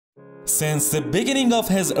Since the beginning of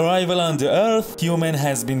his arrival on the Earth, human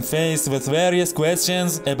has been faced with various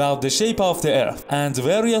questions about the shape of the Earth, and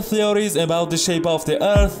various theories about the shape of the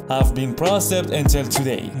Earth have been processed until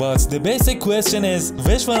today. But the basic question is,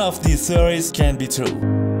 which one of these theories can be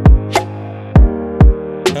true?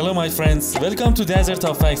 Hello my friends, welcome to Desert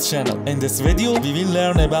of Facts channel. In this video, we will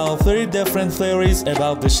learn about 3 different theories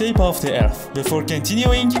about the shape of the Earth. Before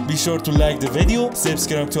continuing, be sure to like the video,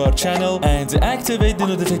 subscribe to our channel, and activate the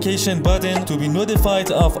notification button to be notified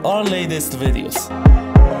of our latest videos.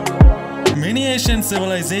 Many ancient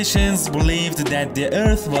civilizations believed that the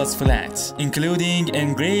Earth was flat, including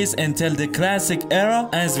in Greece until the Classic era,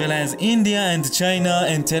 as well as India and China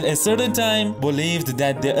until a certain time believed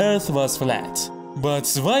that the Earth was flat. But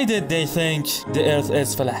why did they think the Earth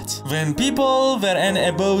is flat? When people were in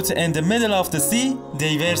a boat in the middle of the sea,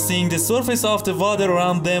 they were seeing the surface of the water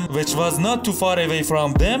around them, which was not too far away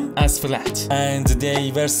from them, as flat. And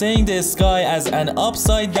they were seeing the sky as an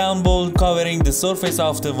upside down bowl covering the surface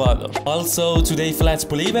of the water. Also, today flat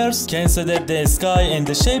believers consider the sky in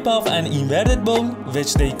the shape of an inverted bowl,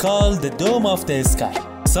 which they call the dome of the sky.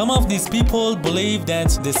 Some of these people believe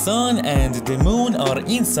that the sun and the moon are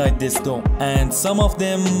inside this dome, and some of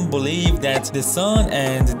them believe that the sun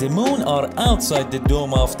and the moon are outside the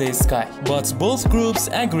dome of the sky. But both groups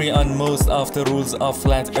agree on most of the rules of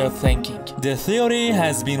flat earth thinking. The theory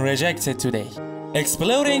has been rejected today.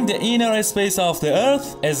 Exploring the inner space of the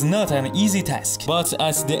Earth is not an easy task, but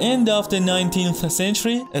at the end of the 19th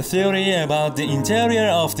century, a theory about the interior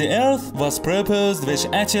of the Earth was proposed which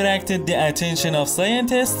attracted the attention of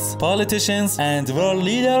scientists, politicians, and world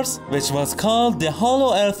leaders, which was called the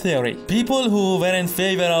hollow earth theory. People who were in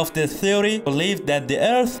favor of the theory believed that the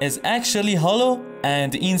Earth is actually hollow,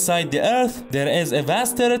 and inside the Earth there is a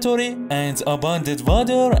vast territory and abundant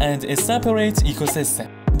water and a separate ecosystem.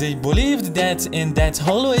 They believed that in that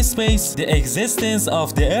hollow space, the existence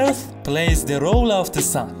of the Earth plays the role of the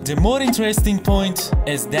sun. The more interesting point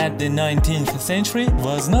is that the 19th century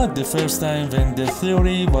was not the first time when the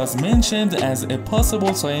theory was mentioned as a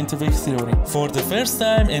possible scientific theory. For the first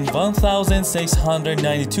time in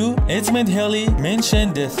 1692, Edmund Halley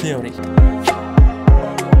mentioned the theory.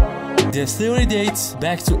 The theory dates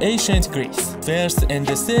back to ancient Greece. First, in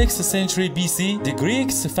the 6th century BC, the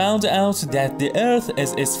Greeks found out that the Earth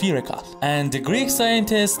is spherical, and the Greek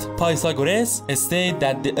scientist Pythagoras stated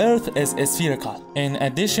that the Earth is spherical. In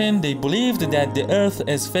addition, they believed that the Earth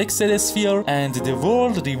is fixed sphere and the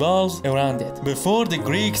world revolves around it. Before the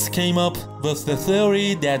Greeks came up with the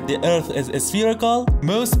theory that the Earth is spherical,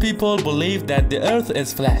 most people believed that the Earth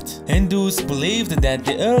is flat. Hindus believed that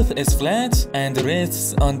the Earth is flat and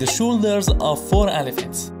rests on the shoulders of 4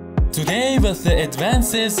 elephants. Today, with the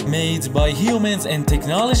advances made by humans in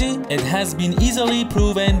technology, it has been easily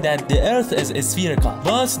proven that the Earth is spherical.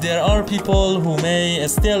 But there are people who may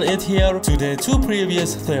still adhere to the 2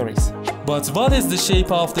 previous theories. But what is the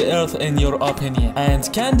shape of the Earth in your opinion? And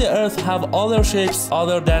can the Earth have other shapes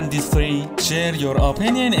other than these 3? Share your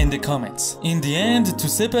opinion in the comments. In the end, to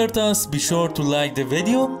support us, be sure to like the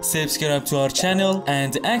video, subscribe to our channel,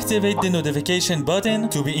 and activate the notification button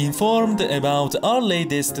to be informed about our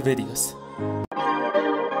latest videos.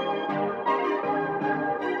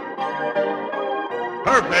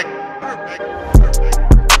 Perfect.